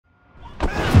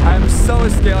so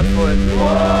scared for it.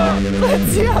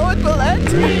 Let's see how it will end.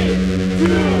 3, 2,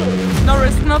 no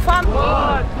risk, no fun.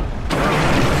 1.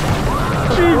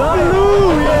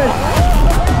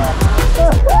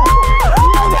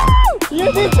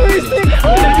 You did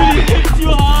 360!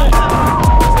 Too hard!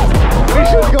 We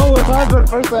should go with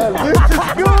 100%. Let's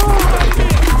go!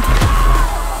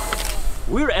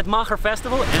 We're at Macher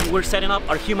Festival and we're setting up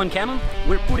our human cannon.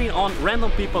 We're putting on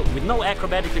random people with no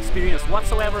acrobatic experience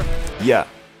whatsoever. Yeah,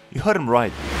 you heard him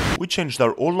right. We changed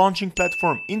our old launching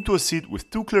platform into a seat with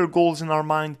two clear goals in our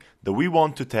mind that we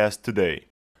want to test today.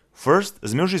 First,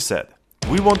 as Macher said,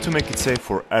 we want to make it safe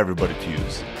for everybody to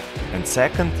use. And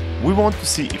second, we want to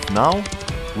see if now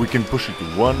we can push it to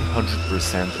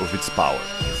 100% of its power.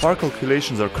 If our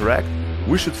calculations are correct,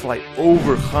 we should fly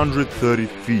over 130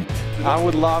 feet. I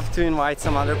would love to invite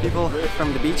some other people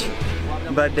from the beach,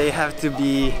 but they have to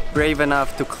be brave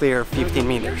enough to clear 15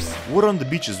 meters. Water on the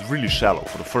beach is really shallow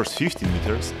for the first 15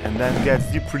 meters and then gets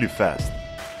deep really fast.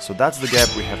 So that's the gap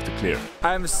we have to clear.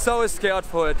 I'm so scared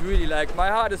for it, really, like my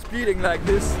heart is beating like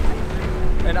this.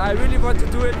 And I really want to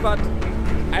do it, but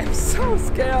I'm so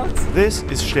scared. This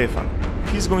is Stefan.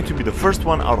 He's going to be the first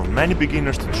one out of many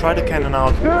beginners to try the cannon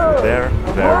out for their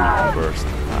very first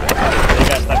time. You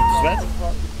guys starting to sweat?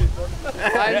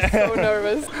 I'm so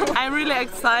nervous. I'm really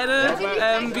excited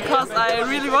because I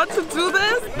really want to do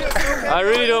this. I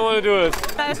really don't want to do it.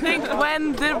 I think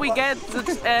when did we get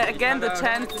again the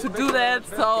chance to do that,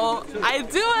 so I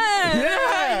do it!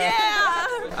 Yeah!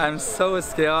 I'm so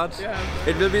scared.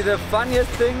 It will be the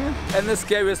funniest thing and the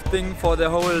scariest thing for the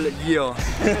whole year.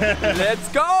 Let's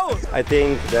go! I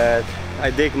think that I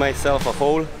dig myself a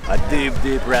hole, a deep,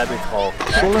 deep rabbit hole.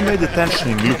 Sola made the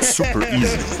tensioning look super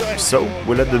easy, so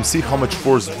we let them see how much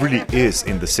force really is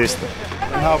in the system.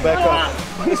 And now back up.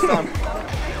 This time.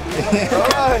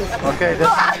 Okay,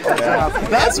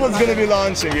 that's what's gonna be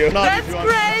launching you. That's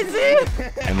crazy!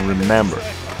 And remember,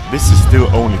 this is still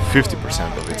only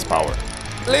 50% of its power.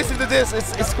 Listen to this,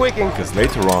 it's squeaking. Because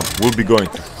later on, we'll be going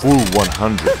to full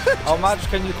 100. How much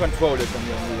can you control it on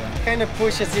your knee? Kind of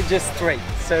pushes you just straight,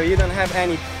 so you don't have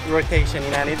any rotation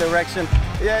in any direction.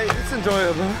 Yeah, it's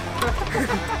enjoyable.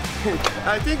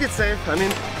 I think it's safe. I mean,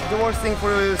 the worst thing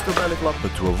for you is to belly flop.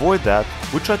 But to avoid that,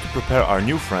 we try to prepare our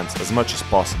new friends as much as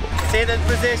possible. Seated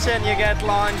position, you get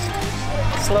launched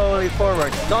slowly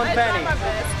forward. Don't panic.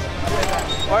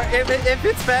 Or if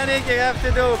it's panic, you have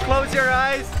to do close your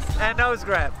eyes and nose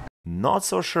grab. Not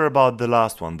so sure about the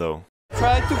last one though.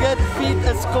 Try to get feet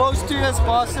as close to you as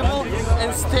possible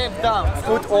and step down.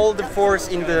 Put all the force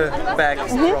in the back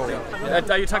rolling.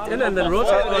 Are you tucked in and then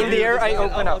rotate? In the air, I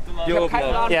open up. You open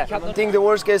up. Yeah. I think the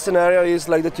worst case scenario is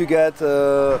like that you get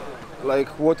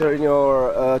like water in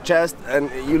your chest and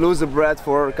you lose the breath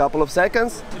for a couple of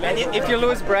seconds. And if you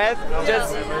lose breath,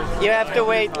 just you have to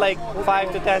wait like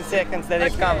 5 to 10 seconds that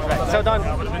it comes back. So don't.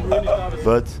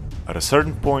 But at a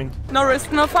certain point, No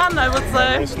risk, no fun, I would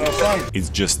say. it's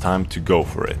just time to go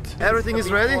for it. Everything is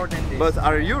ready, but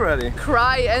are you ready?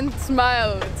 Cry and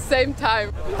smile at the same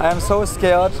time. I am so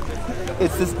scared.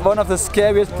 It's one of the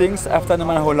scariest things I've done in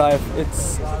my whole life.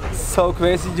 It's so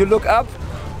crazy. You look up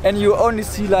and you only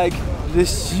see like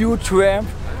this huge ramp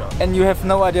and you have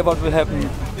no idea what will happen.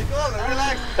 Be calm,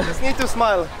 relax. Just need to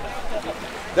smile.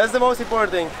 That's the most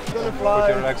important thing. You're gonna fly.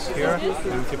 Put your legs here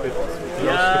and keep it close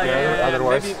together,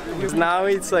 otherwise... Now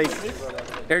it's like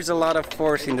there's a lot of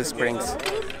force in the springs.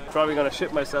 Probably gonna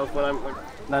shit myself when I'm...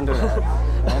 Don't do that.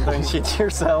 Don't shit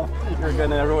yourself. You're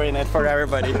gonna ruin it for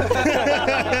everybody.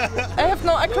 I have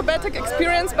no acrobatic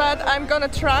experience, but I'm gonna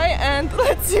try and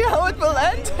let's see how it will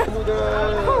end.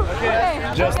 Okay.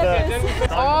 Just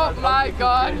Oh my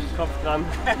god, Kopf dran.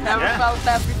 never felt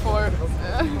that before.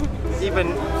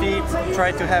 Even feet,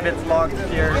 try to have it locked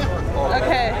here.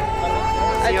 Okay,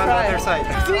 See on the try. other side.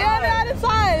 See on the other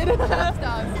side.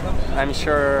 I'm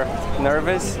sure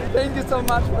nervous. Thank you so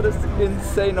much for this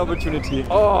insane opportunity.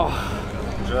 Oh,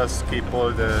 Just keep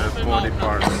all the body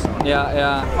parts. yeah,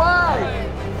 yeah.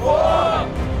 5, 4,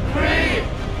 3,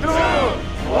 2,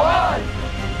 1.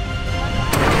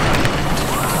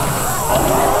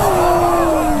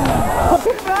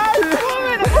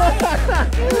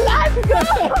 Let's go!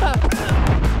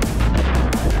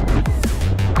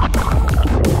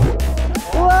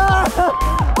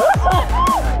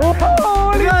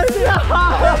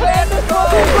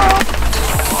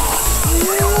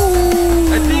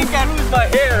 I think I lose my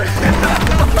hair.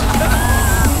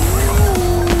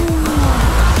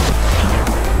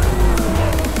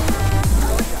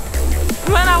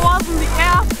 When I was in the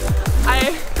air,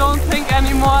 I don't think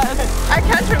anymore. I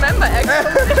can't remember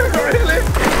actually. Really?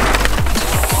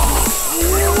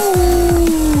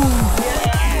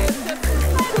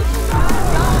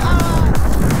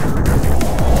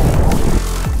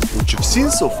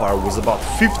 so far was about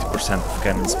 50% of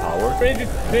Cannon's power.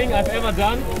 Craziest thing I've ever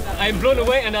done. I'm blown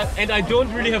away and I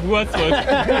don't really have words for it.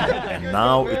 And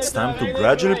now it's time to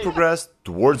gradually progress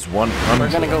towards 100.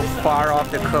 We're gonna go far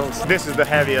off the coast. This is the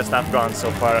heaviest I've gone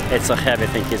so far. It's a heavy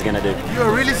thing he's gonna do.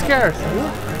 You're really scared.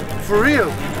 For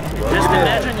real. Just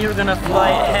imagine you're gonna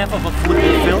fly half of a football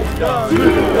field.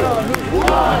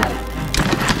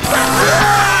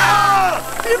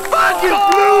 You fucking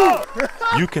flew!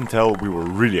 You can tell we were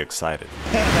really excited.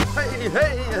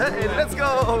 Hey, let's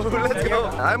go, let's go.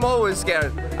 I'm always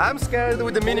scared. I'm scared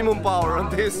with the minimum power on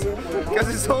this, because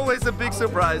it's always a big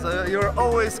surprise. You're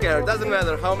always scared, doesn't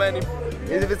matter how many.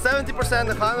 If it's 70%,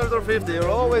 100 or 50, you're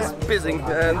always pissing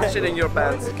and shitting your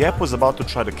pants. Gap was about to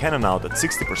try the cannon out at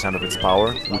 60% of its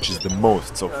power, which is the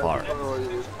most so far.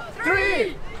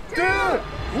 3, 2,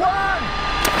 1!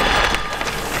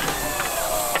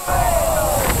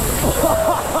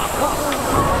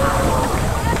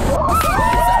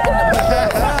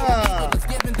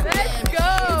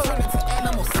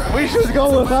 We should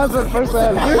go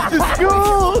 100%. This is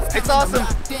cool. It's awesome.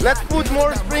 Let's put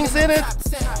more springs in it.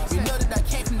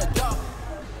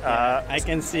 I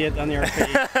can see it on your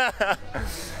face.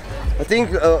 I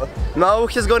think now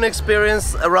he's gonna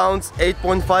experience around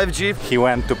 8.5 G. He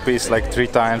went to piss like 3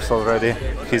 times already.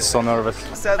 He's so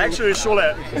nervous. Actually,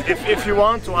 Shule, if you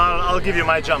want to, I'll give you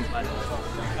my jump.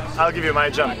 I'll give you my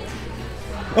jump.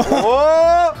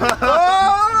 Oh!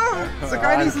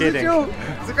 I'm kidding.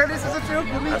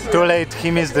 Too late,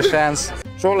 he missed the chance.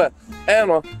 Shule,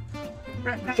 Emma.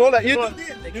 Shule,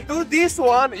 you do this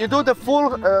one, you do the full,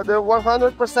 the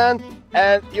 100%,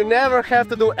 and you never have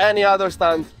to do any other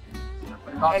stunt.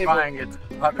 Not trying it.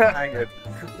 Not trying it.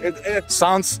 It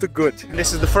sounds too good.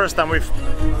 This is the first time we've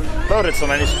loaded so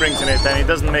many springs in it, and it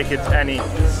doesn't make it any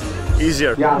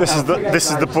easier. This is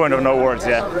the point of no words.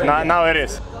 Yeah. Now it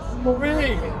is.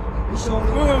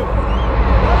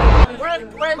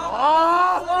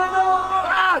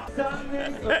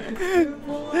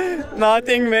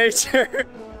 Nothing major.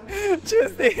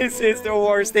 Just this is the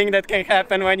worst thing that can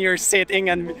happen when you're sitting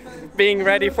and being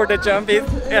ready for the jump.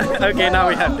 Okay, now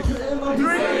we have to go. 3,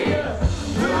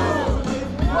 2,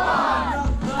 1.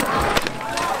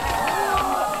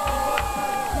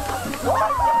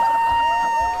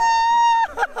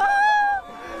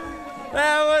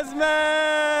 That was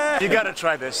mad! You gotta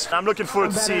try this. I'm looking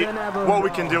forward to see what we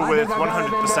can do with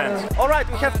 100%. Alright,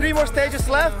 we have 3 more stages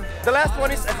left. The last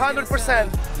one is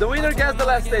 100%. The winner gets the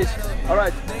last stage.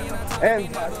 Alright. And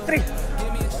 3.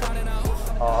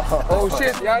 Oh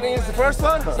shit, Yanni is the first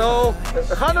one. So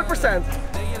 100%.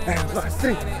 And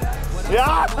 3.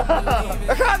 Yeah!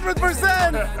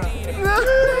 100%!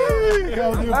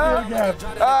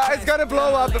 It's gonna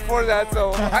blow up before that,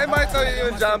 so I might not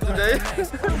even jump today.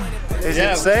 Is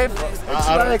it safe? It's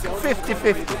like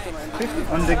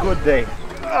 50-50 on the good day.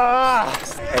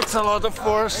 It's a lot of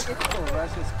force.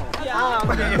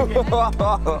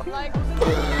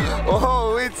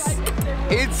 Oh,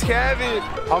 it's heavy.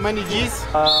 How many G's?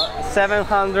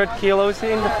 700 kilos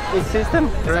in the system.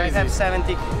 I have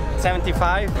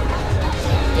 75.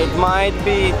 It might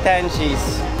be 10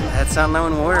 G's. That's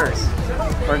unknown words.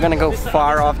 We're gonna go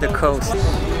far off the coast.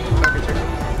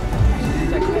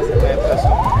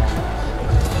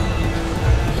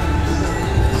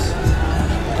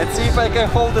 Let's see if I can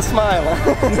hold a smile.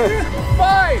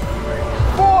 5,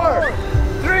 4,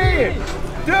 3,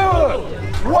 2,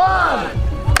 1.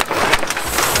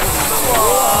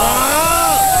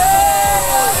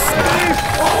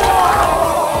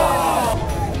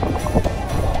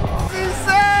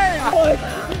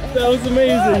 That was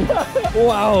amazing.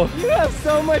 Wow. You have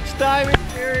so much time in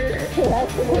here.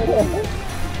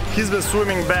 He's been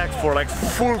swimming back for like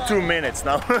full 2 minutes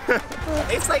now.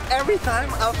 It's like every time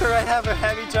after I have a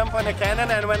heavy jump on a cannon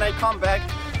and when I come back,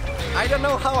 I don't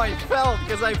know how I felt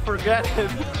because I forget it.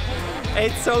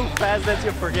 It's so fast that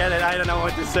you forget it, I don't know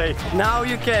what to say. Now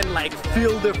you can like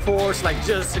feel the force like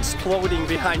just exploding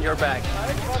behind your back.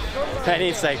 And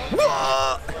it's like,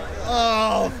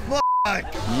 Oh, fuck!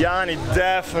 Yanni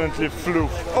definitely flew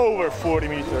over 40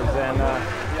 meters and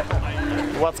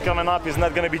what's coming up is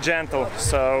not gonna be gentle,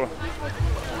 so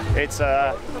it's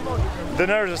the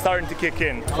nerves are starting to kick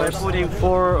in. We're putting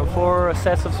four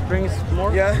sets of springs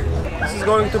more. Yeah, this is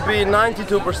going to be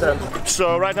 92%.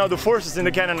 So right now the forces in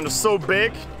the cannon are so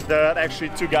big that actually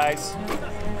 2 guys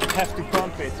have to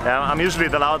pump it. I'm usually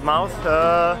the loud mouth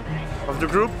of the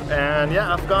group, and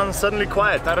yeah, I've gone suddenly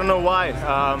quiet. I don't know why.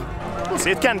 We'll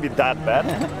see, it can't be that bad.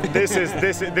 This is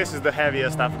the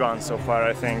heaviest I've gone so far,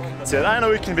 I think. So I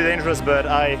know it can be dangerous, but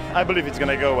I believe it's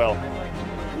gonna go well.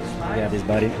 Yeah, this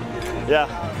buddy. Yeah.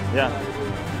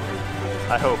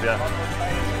 I hope, yeah.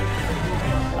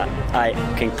 I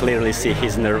can clearly see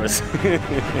he's nervous.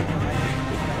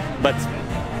 But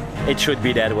it should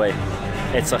be that way.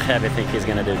 It's a heavy thing he's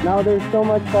gonna do. Now there's so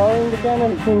much power in the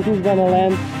cannon, I think he's gonna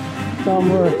land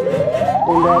somewhere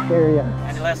in that area.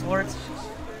 Any last words?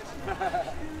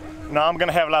 No, I'm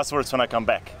gonna have last words when I come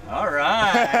back. All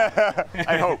right.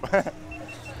 I hope.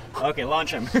 Okay,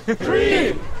 launch him.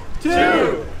 3,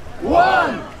 2,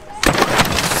 1.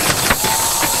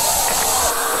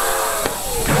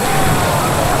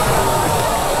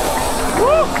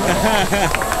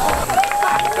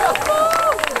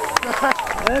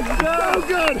 Let's go! So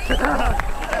good!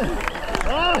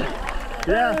 Oh,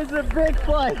 yeah. That was a big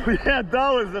flight. Yeah,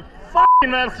 that was a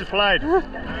f***ing massive flight.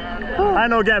 I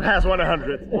know Gab has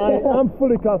 100. I'm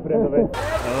fully confident of it.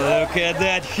 Look at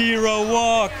that hero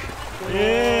walk!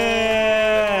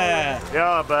 Yeah!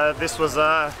 Yeah, but this was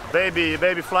a baby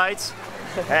flight,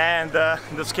 and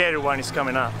the scary one is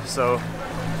coming up. So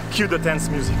cue the tense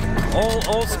music.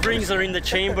 All springs are in the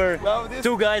chamber. No,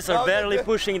 Two guys are barely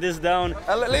pushing this down.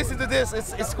 Listen to this,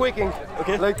 it's squeaking.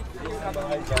 Okay. Like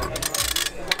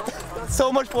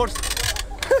so much force.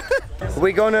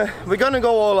 we're gonna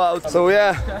go all out. So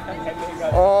yeah,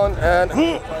 on and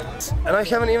I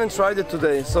haven't even tried it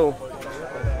today. So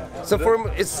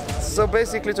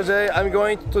basically today I'm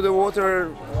going to the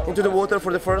water into the water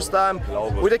for the first time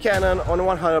with a cannon on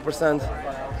 100%.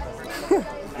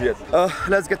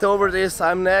 Let's get over this.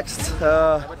 I'm next.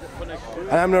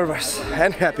 And I'm nervous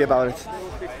and happy about it.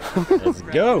 Let's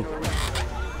go.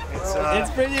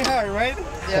 It's pretty hard, right?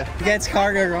 Yeah. It gets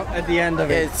harder at the end of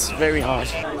it. It's very hard.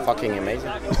 Fucking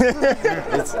amazing.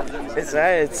 it's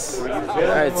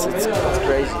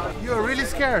crazy. You're really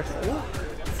scared.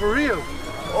 For real.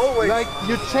 Always. Like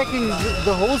you're checking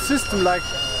the whole system like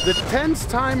the 10th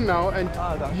time now and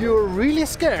you're really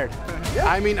scared. Yeah.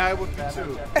 I mean, I would be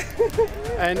too.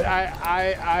 And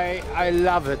I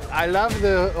love it. I love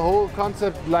the whole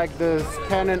concept, like the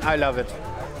cannon. I love it.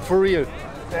 For real.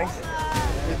 Thanks.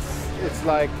 It's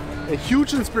like a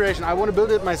huge inspiration. I want to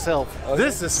build it myself. Okay.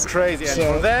 This is crazy. And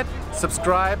for that,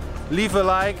 subscribe, leave a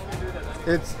like.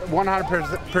 It's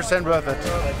 100% worth it.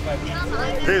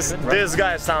 This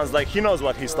guy sounds like he knows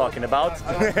what he's talking about.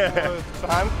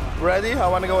 I'm ready. I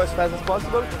want to go as fast as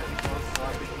possible.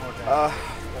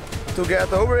 To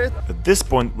get over it. At this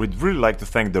point, we'd really like to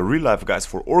thank the Real Life guys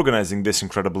for organizing this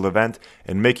incredible event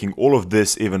and making all of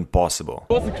this even possible.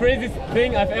 It was the craziest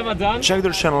thing I've ever done. Check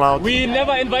their channel out. We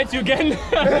never invite you again.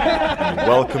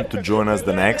 Welcome to join us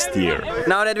the next year.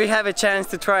 Now that we have a chance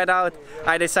to try it out,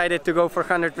 I decided to go for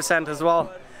 100% as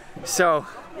well. So,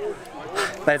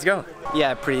 let's go.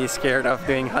 Yeah, pretty scared of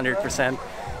doing 100%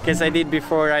 because I did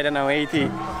before, I don't know, 80,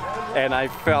 and I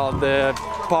felt the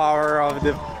power of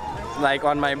the like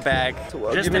on my back.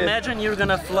 Just imagine you're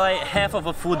gonna fly half of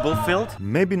a football field.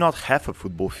 Maybe not half a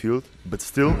football field, but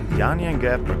still, Jani and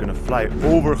Gab are gonna fly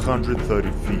over 130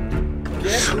 feet.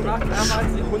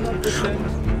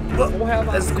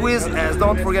 Squeeze ass,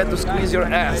 don't forget to squeeze your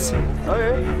ass.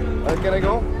 Okay, can I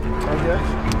go?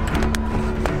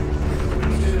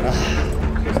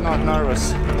 He's not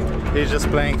nervous. He's just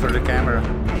playing for the camera.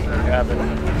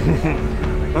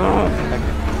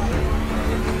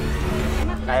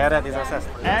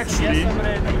 Actually,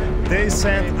 they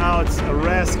sent out a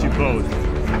rescue boat.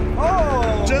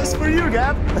 Oh! Just for you,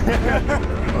 Gab.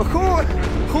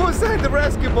 Who sent the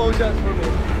rescue boat just for me? I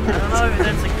don't know if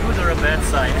that's a good or a bad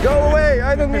sign. Go away,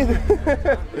 I don't need it.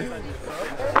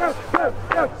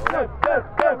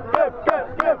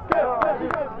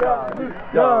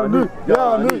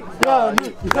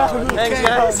 Thanks,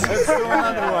 guys. Let's do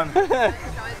another one.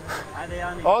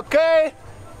 Okay,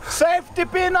 safety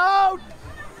pin out.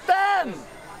 10,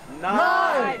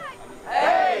 9,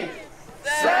 8,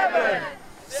 7,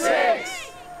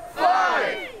 6,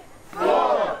 5,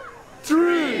 4,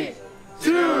 3,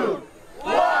 2,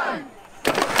 1.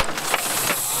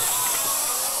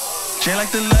 J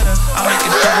like the letter, I'm making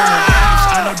several waves.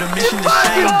 I know the mission is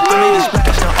same. I made a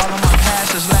splash, now all of my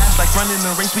passes last like running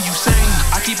a race where you sing.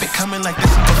 I keep it coming like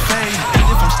this is buffet. Even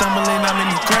if I'm stumbling, I'm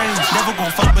in the graves. Never gon'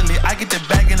 fumble it. I get the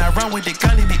bag and I run with it,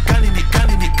 gunning it, gunning it,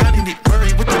 gunning it, gunning it.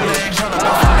 Murray with the legs, all about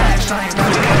the ass. I ain't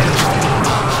running ass.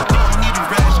 I don't need a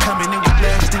rash coming in with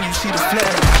blast, then you see the flag.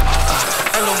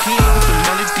 Elohim with the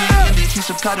melody, and then he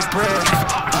supply the bread.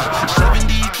 70,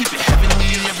 keep it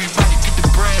heavenly, everybody get the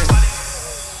bread.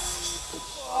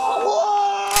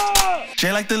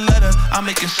 J like the letter, I'm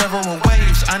making several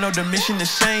waves. I know the mission is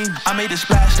same. I made a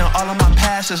splash, now all of my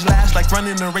passes last like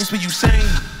running a race where you sing.